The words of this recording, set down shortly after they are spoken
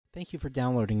Thank you for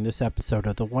downloading this episode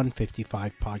of the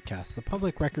 155 Podcast, the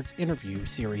public records interview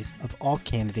series of all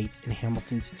candidates in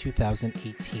Hamilton's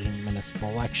 2018 municipal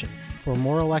election. For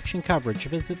more election coverage,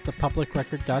 visit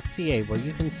thepublicrecord.ca where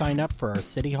you can sign up for our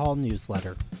City Hall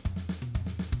newsletter.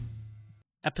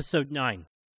 Episode 9.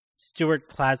 Stewart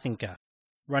Klazinga,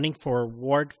 running for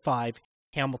Ward 5,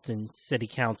 Hamilton City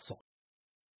Council.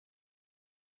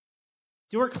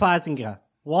 Stewart Klazinga,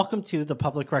 welcome to the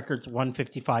Public Records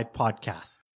 155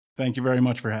 Podcast. Thank you very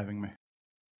much for having me.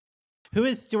 Who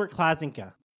is Stewart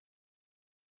Klazinga?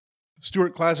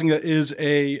 Stewart Klazinga is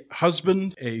a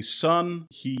husband, a son.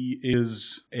 He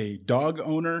is a dog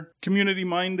owner,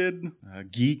 community-minded,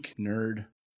 geek, nerd,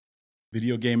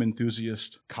 video game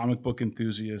enthusiast, comic book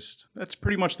enthusiast. That's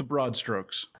pretty much the broad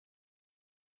strokes.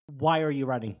 Why are you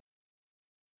running?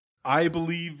 I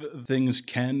believe things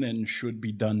can and should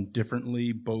be done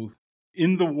differently, both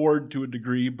in the ward to a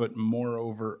degree, but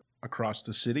moreover across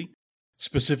the city.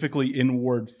 Specifically in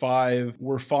Ward 5,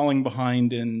 we're falling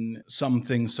behind in some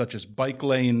things such as bike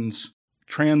lanes,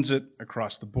 transit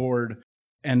across the board,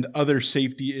 and other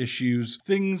safety issues,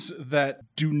 things that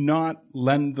do not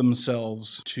lend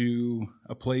themselves to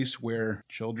a place where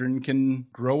children can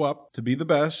grow up to be the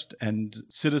best and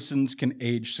citizens can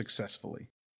age successfully.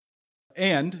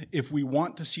 And if we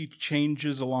want to see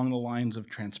changes along the lines of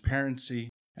transparency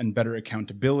and better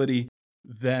accountability,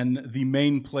 then the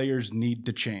main players need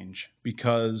to change.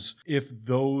 Because if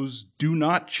those do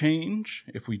not change,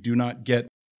 if we do not get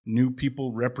new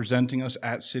people representing us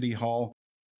at City Hall,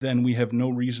 then we have no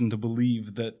reason to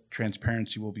believe that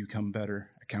transparency will become better,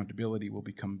 accountability will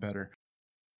become better.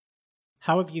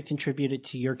 How have you contributed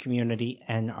to your community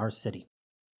and our city?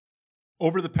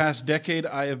 Over the past decade,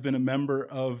 I have been a member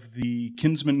of the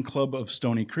Kinsman Club of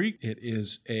Stony Creek. It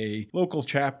is a local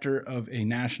chapter of a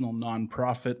national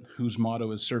nonprofit whose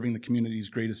motto is serving the community's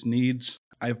greatest needs.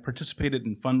 I have participated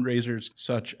in fundraisers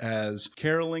such as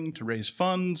caroling to raise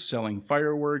funds, selling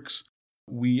fireworks.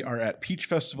 We are at Peach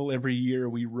Festival every year.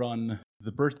 We run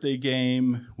the birthday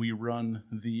game. We run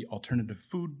the alternative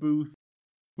food booth.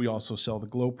 We also sell the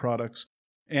Glow products.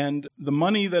 And the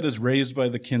money that is raised by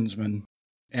the Kinsmen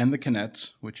and the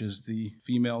Kinettes, which is the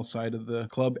female side of the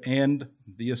club, and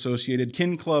the associated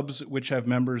kin clubs, which have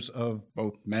members of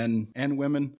both men and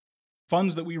women.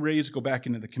 Funds that we raise go back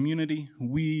into the community.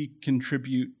 We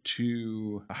contribute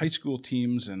to high school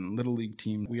teams and Little League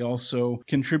teams. We also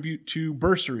contribute to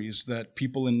bursaries that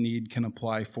people in need can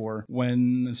apply for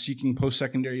when seeking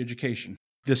post-secondary education.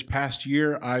 This past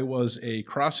year, I was a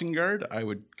crossing guard. I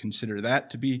would consider that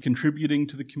to be contributing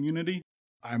to the community.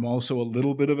 I'm also a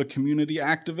little bit of a community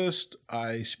activist.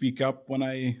 I speak up when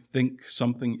I think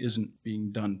something isn't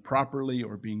being done properly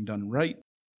or being done right.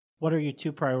 What are your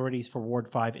two priorities for Ward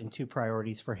 5 and two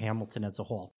priorities for Hamilton as a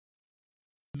whole?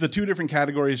 The two different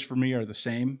categories for me are the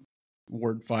same,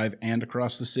 Ward 5 and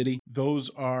across the city.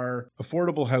 Those are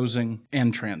affordable housing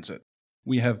and transit.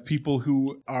 We have people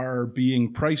who are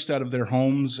being priced out of their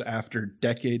homes after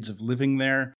decades of living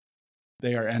there.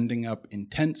 They are ending up in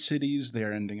tent cities, they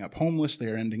are ending up homeless, they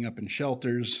are ending up in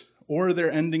shelters, or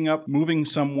they're ending up moving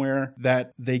somewhere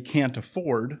that they can't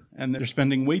afford, and they're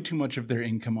spending way too much of their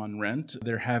income on rent.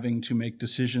 They're having to make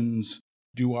decisions.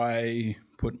 Do I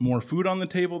put more food on the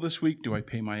table this week? Do I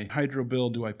pay my hydro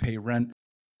bill? Do I pay rent?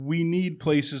 We need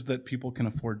places that people can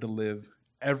afford to live.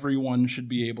 Everyone should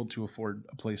be able to afford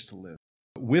a place to live.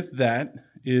 With that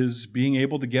is being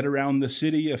able to get around the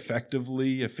city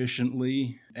effectively,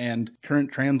 efficiently, and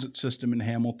current transit system in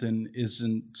Hamilton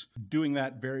isn't doing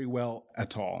that very well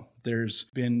at all. There's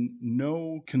been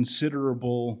no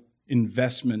considerable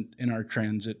investment in our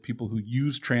transit. People who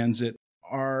use transit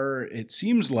it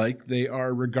seems like they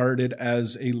are regarded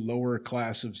as a lower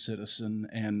class of citizen,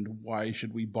 and why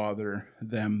should we bother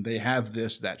them? They have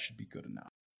this, that should be good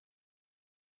enough.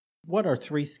 What are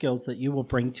three skills that you will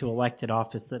bring to elected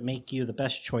office that make you the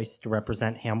best choice to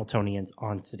represent Hamiltonians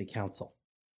on City Council?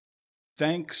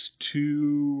 Thanks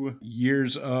to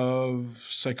years of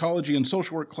psychology and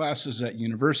social work classes at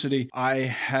university, I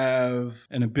have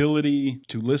an ability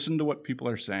to listen to what people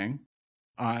are saying.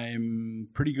 I'm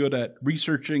pretty good at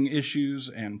researching issues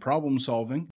and problem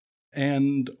solving.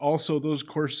 And also those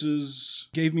courses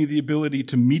gave me the ability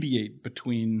to mediate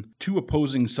between two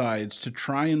opposing sides to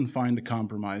try and find a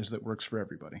compromise that works for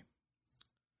everybody.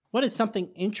 What is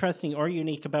something interesting or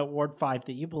unique about Ward 5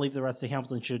 that you believe the rest of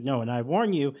Hamilton should know? And I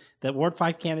warn you that Ward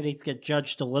 5 candidates get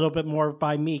judged a little bit more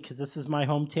by me because this is my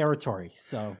home territory.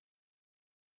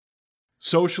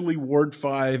 Socially, Ward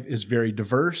 5 is very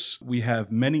diverse. We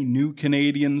have many new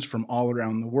Canadians from all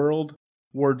around the world.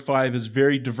 Ward 5 is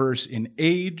very diverse in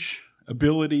age,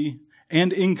 ability,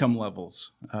 and income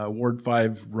levels. Ward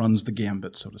 5 runs the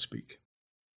gambit, so to speak.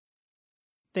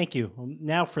 Thank you.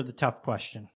 Now for the tough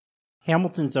question.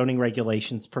 Hamilton zoning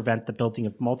regulations prevent the building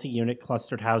of multi-unit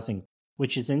clustered housing,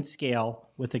 which is in scale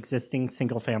with existing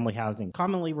single-family housing,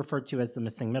 commonly referred to as the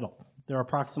missing middle. There are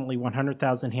approximately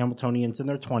 100,000 Hamiltonians in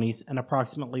their 20s and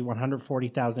approximately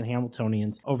 140,000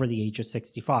 Hamiltonians over the age of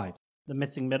 65. The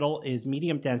missing middle is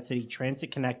medium-density,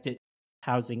 transit-connected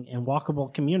housing in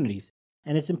walkable communities,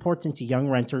 and is important to young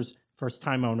renters,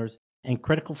 first-time owners, and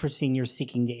critical for seniors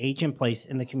seeking to age in place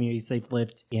in the communities they've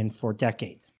lived in for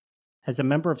decades. As a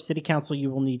member of City Council, you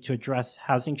will need to address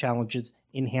housing challenges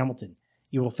in Hamilton.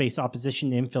 You will face opposition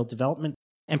to infill development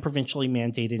and provincially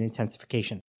mandated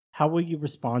intensification. How will you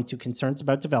respond to concerns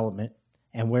about development,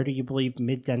 and where do you believe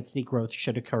mid-density growth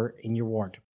should occur in your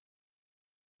ward?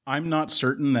 I'm not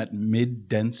certain that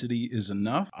mid-density is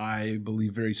enough. I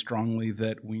believe very strongly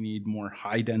that we need more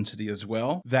high density as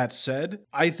well. That said,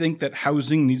 I think that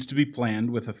housing needs to be planned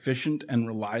with efficient and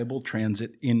reliable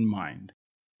transit in mind.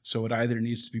 So it either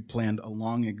needs to be planned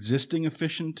along existing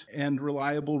efficient and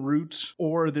reliable routes,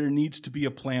 or there needs to be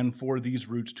a plan for these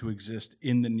routes to exist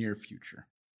in the near future.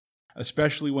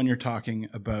 Especially when you're talking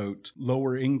about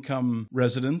lower income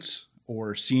residents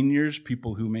or seniors,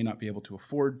 people who may not be able to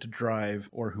afford to drive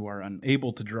or who are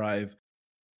unable to drive,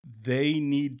 they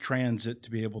need transit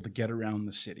to be able to get around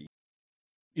the city.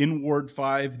 In Ward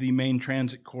 5, the main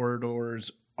transit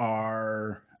corridors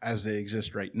are, as they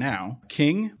exist right now,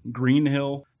 King,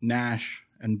 Greenhill, Nash,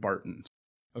 and Barton.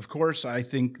 Of course, I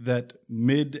think that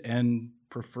mid and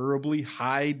preferably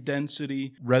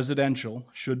high-density residential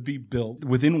should be built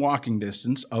within walking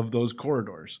distance of those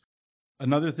corridors.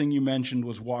 Another thing you mentioned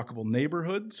was walkable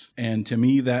neighborhoods, and to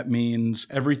me that means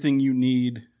everything you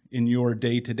need in your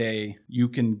day-to-day you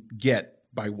can get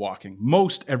by walking.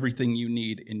 Most everything you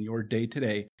need in your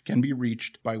day-to-day can be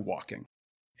reached by walking.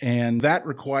 And that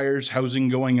requires housing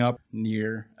going up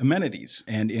near amenities.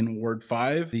 And in Ward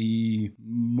 5, the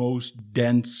most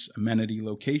dense amenity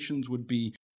locations would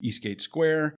be Eastgate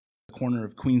Square, the corner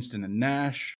of Queenston and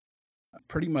Nash.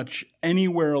 Pretty much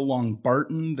anywhere along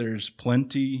Barton, there's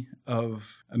plenty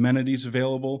of amenities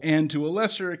available. And to a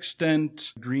lesser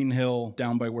extent, Greenhill,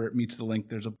 down by where it meets the link,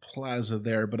 there's a plaza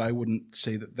there, but I wouldn't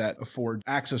say that that affords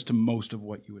access to most of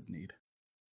what you would need.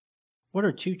 What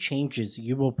are 2 changes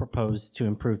you will propose to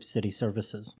improve city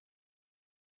services?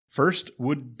 First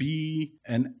would be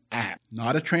an app,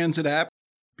 not a transit app,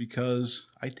 because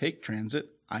I take transit.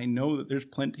 I know that there's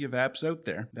plenty of apps out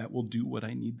there that will do what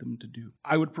I need them to do.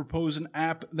 I would propose an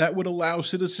app that would allow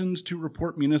citizens to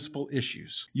report municipal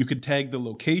issues. You could tag the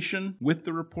location with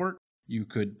the report. You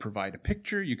could provide a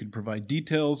picture. You could provide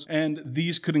details. And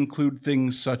these could include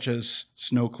things such as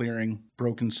snow clearing,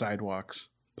 broken sidewalks,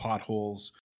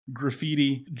 potholes,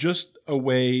 graffiti, just a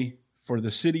way for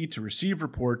the city to receive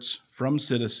reports from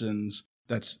citizens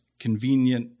that's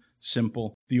convenient,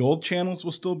 simple. The old channels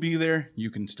will still be there. You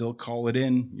can still call it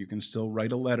in. You can still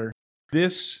write a letter.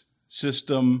 This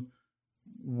system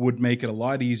would make it a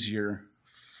lot easier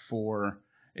for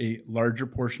a larger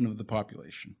portion of the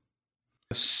population.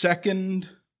 A second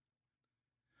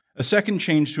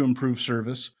change to improve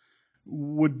service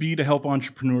would be to help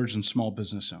entrepreneurs and small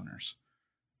business owners.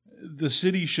 The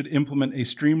city should implement a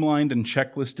streamlined and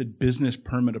checklisted business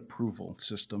permit approval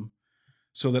system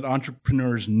so that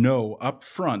entrepreneurs know up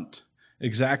front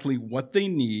exactly what they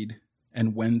need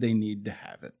and when they need to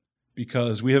have it.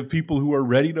 Because we have people who are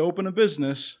ready to open a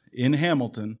business in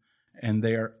Hamilton and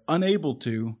they are unable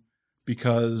to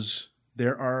because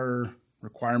there are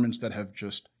requirements that have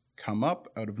just come up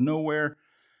out of nowhere,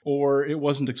 or it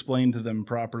wasn't explained to them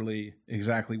properly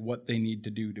exactly what they need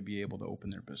to do to be able to open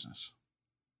their business.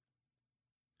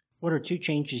 What are 2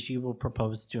 changes you will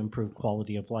propose to improve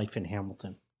quality of life in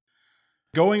Hamilton?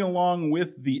 Going along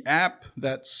with the app,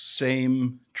 that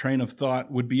same train of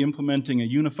thought would be implementing a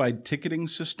unified ticketing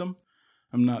system.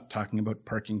 I'm not talking about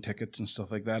parking tickets and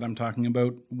stuff like that. I'm talking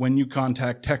about when you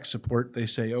contact tech support, they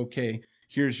say, okay,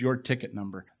 here's your ticket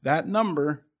number. That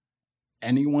number,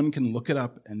 anyone can look it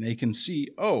up and they can see,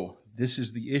 oh, this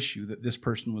is the issue that this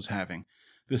person was having.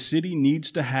 The city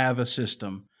needs to have a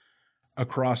system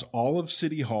across all of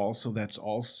City Hall, so that's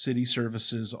all city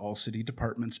services, all city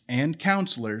departments, and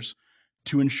councillors,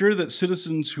 to ensure that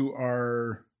citizens who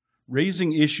are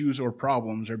raising issues or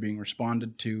problems are being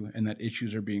responded to and that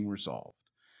issues are being resolved.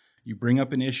 You bring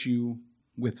up an issue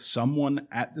with someone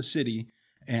at the city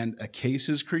and a case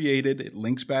is created, it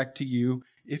links back to you.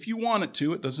 If you want it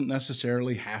to, it doesn't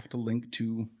necessarily have to link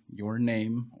to your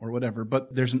name or whatever,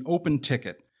 but there's an open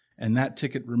ticket and that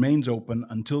ticket remains open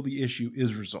until the issue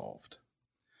is resolved.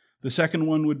 The second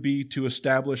one would be to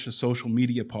establish a social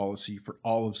media policy for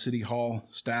all of City Hall,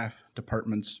 staff,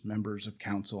 departments, members of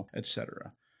council,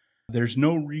 etc. There's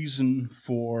no reason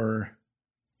for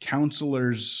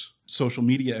councillors' social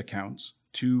media accounts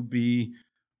to be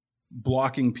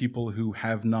blocking people who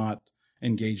have not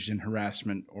engaged in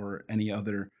harassment or any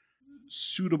other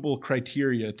suitable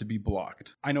criteria to be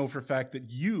blocked. I know for a fact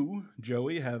that you,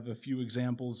 Joey, have a few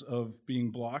examples of being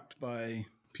blocked by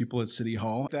people at City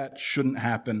Hall. That shouldn't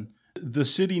happen. The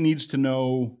city needs to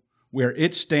know where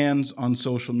it stands on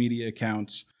social media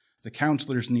accounts. The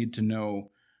councillors need to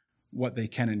know what they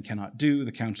can and cannot do.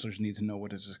 The councillors need to know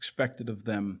what is expected of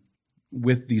them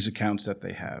with these accounts that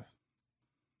they have.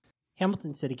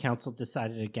 Hamilton City Council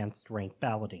decided against ranked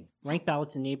balloting. Ranked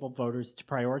ballots enable voters to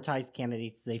prioritize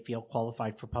candidates they feel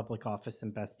qualified for public office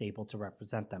and best able to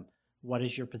represent them. What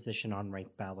is your position on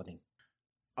ranked balloting?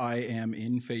 I am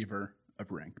in favor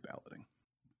of ranked balloting.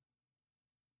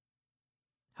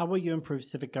 How will you improve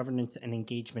civic governance and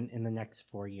engagement in the next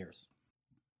 4 years?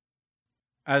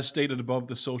 As stated above,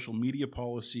 the social media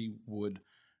policy would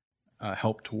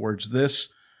help towards this.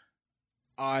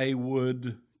 I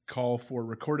would call for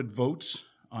recorded votes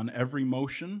on every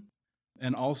motion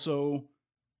and also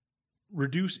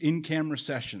reduce in-camera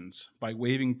sessions by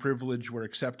waiving privilege where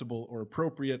acceptable or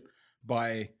appropriate,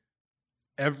 by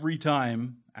every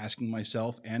time asking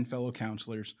myself and fellow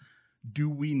councillors, do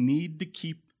we need to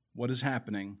keep what is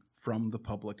happening from the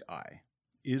public eye?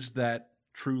 Is that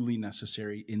truly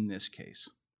necessary in this case?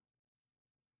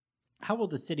 How will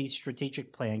the city's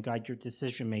strategic plan guide your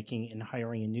decision-making in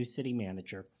hiring a new city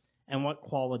manager, and what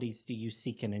qualities do you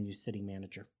seek in a new city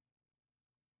manager?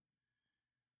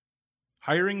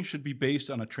 Hiring should be based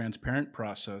on a transparent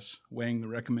process, weighing the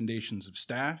recommendations of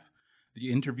staff,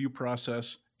 the interview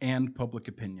process, and public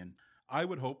opinion. I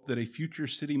would hope that a future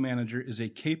city manager is a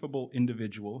capable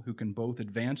individual who can both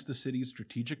advance the city's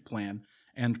strategic plan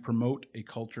and promote a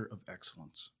culture of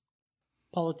excellence.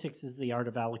 Politics is the art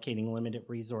of allocating limited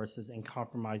resources and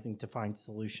compromising to find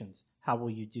solutions. How will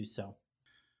you do so?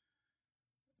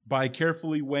 By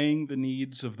carefully weighing the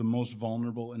needs of the most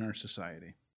vulnerable in our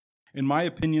society. In my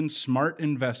opinion, smart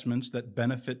investments that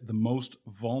benefit the most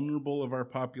vulnerable of our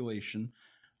population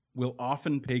will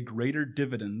often pay greater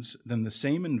dividends than the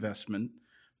same investment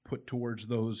put towards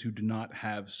those who do not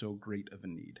have so great of a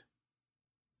need.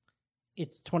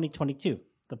 It's 2022.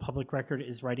 The Public Record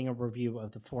is writing a review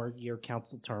of the 4-year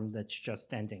council term that's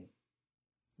just ending.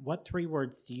 What 3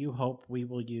 words do you hope we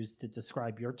will use to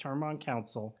describe your term on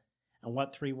council, and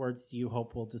what 3 words do you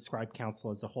hope will describe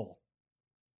council as a whole?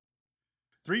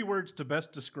 3 words to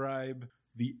best describe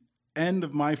the end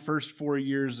of my first 4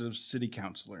 years as city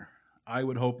councillor. I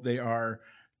would hope they are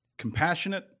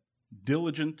compassionate,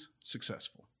 diligent,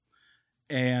 successful.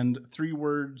 And 3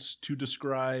 words to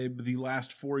describe the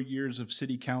last 4 years of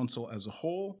city council as a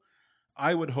whole.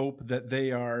 I would hope that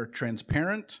they are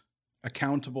transparent,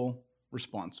 accountable,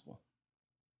 responsible.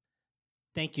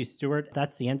 Thank you, Stewart.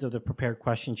 That's the end of the prepared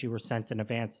questions you were sent in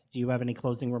advance. Do you have any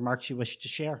closing remarks you wish to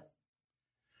share?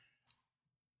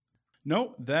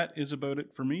 No, that is about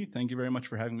it for me. Thank you very much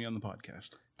for having me on the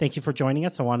podcast. Thank you for joining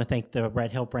us. I want to thank the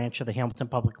Red Hill branch of the Hamilton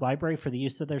Public Library for the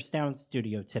use of their sound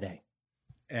studio today.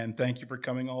 And thank you for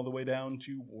coming all the way down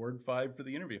to Ward 5 for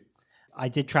the interview. I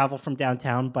did travel from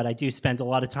downtown, but I do spend a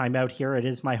lot of time out here. It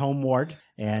is my home ward.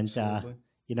 And,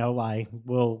 I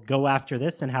will go after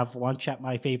this and have lunch at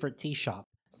my favorite tea shop.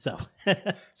 So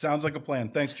sounds like a plan.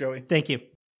 Thanks, Joey. Thank you.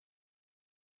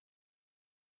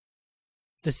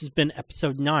 This has been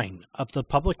episode 9 of the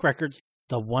Public Records,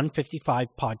 the 155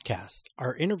 podcast,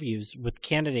 our interviews with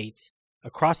candidates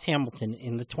across Hamilton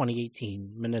in the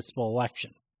 2018 municipal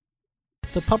election.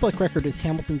 The Public Record is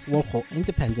Hamilton's local,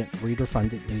 independent,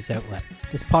 reader-funded news outlet.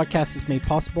 This podcast is made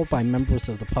possible by members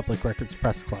of the Public Records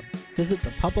Press Club. Visit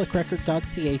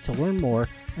thepublicrecord.ca to learn more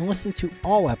and listen to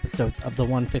all episodes of the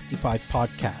 155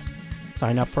 podcast.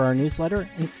 Sign up for our newsletter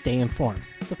and stay informed.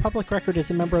 The Public Record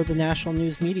is a member of the National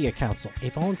News Media Council, a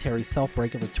voluntary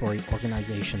self-regulatory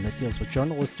organization that deals with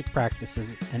journalistic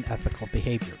practices and ethical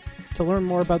behavior. To learn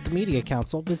more about the Media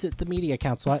Council, visit the Media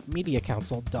Council at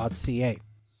mediacouncil.ca.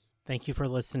 Thank you for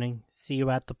listening. See you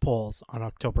at the polls on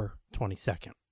October 22nd.